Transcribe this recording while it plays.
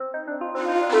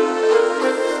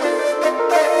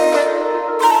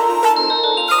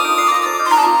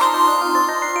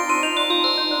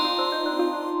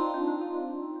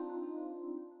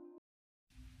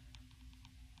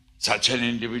such an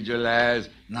individual as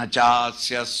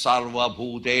Nachasya Sarva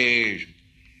Bhutesh,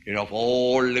 of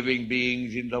all living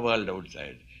beings in the world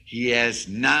outside. He has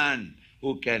none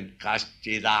who can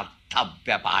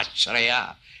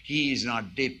Kaschidardhavyapashraya. He is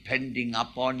not depending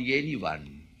upon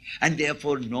anyone, and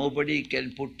therefore nobody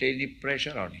can put any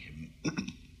pressure on him.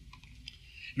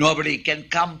 Nobody can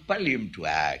compel him to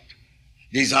act.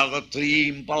 These are the three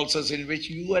impulses in which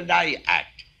you and I act.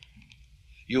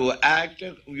 You act,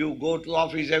 you go to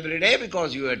office every day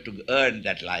because you have to earn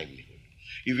that livelihood.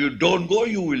 If you don't go,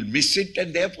 you will miss it,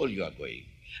 and therefore you are going.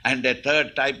 And the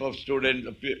third type of student,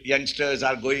 youngsters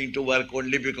are going to work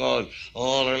only because,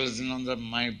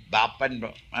 my bap and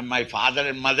my father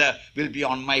and mother will be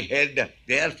on my head,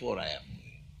 therefore I am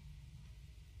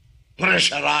going.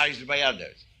 Pressurized by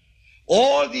others.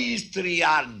 All these three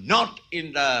are not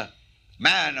in the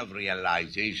man of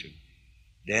realization.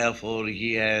 Therefore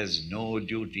he has no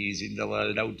duties in the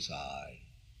world outside.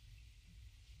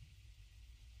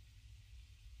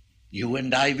 You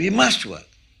and I, we must work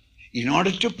in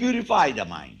order to purify the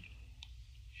mind,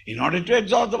 in order to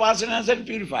exhaust the vasanas and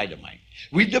purify the mind.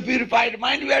 With the purified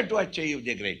mind, we have to achieve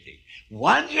the great thing.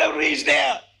 Once you have reached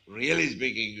there, really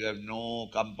speaking, you have no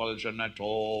compulsion at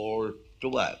all to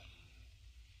work.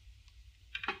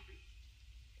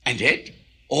 And yet,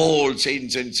 all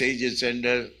saints and sages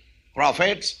and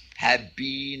prophets have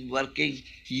been working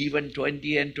even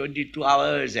 20 and 22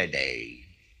 hours a day.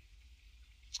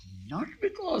 Not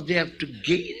because they have to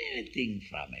gain anything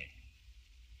from it,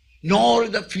 nor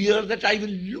the fear that I will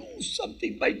lose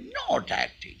something by not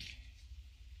acting,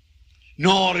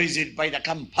 nor is it by the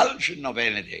compulsion of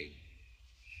anything.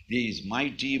 These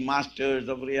mighty masters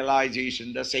of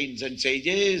realization, the saints and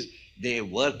sages, they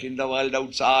work in the world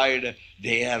outside.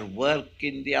 Their work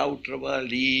in the outer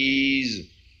world is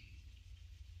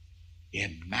a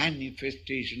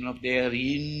manifestation of their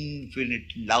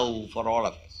infinite love for all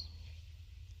of us.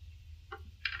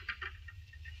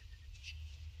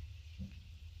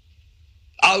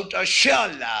 Out of sheer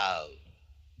love,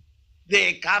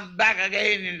 they come back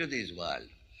again into this world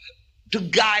to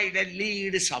guide and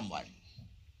lead someone,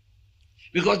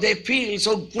 because they feel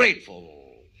so grateful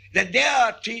that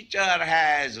their teacher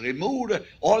has removed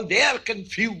all their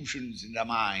confusions in the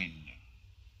mind.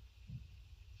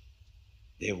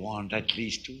 They want at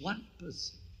least one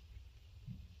person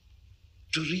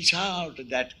to reach out to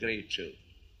that great truth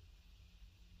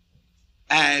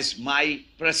as my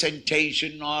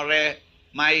presentation or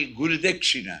my Guru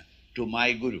Dakshina to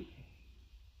my Guru.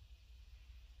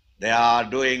 They are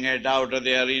doing it out of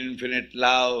their infinite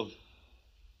love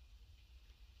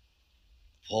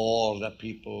for the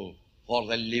people, for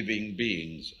the living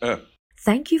beings.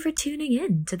 Thank you for tuning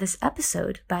in to this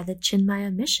episode by the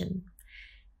Chinmaya Mission.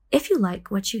 If you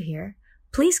like what you hear,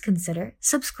 please consider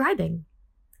subscribing.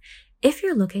 If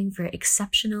you're looking for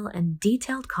exceptional and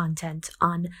detailed content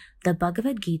on the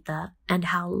Bhagavad Gita and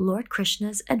how Lord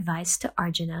Krishna's advice to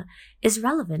Arjuna is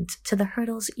relevant to the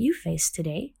hurdles you face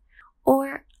today,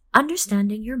 or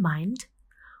understanding your mind,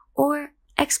 or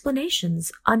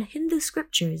explanations on Hindu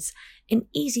scriptures in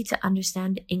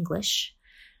easy-to-understand English,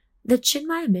 the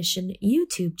Chinmaya Mission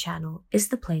YouTube channel is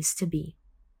the place to be.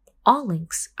 All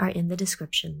links are in the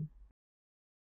description.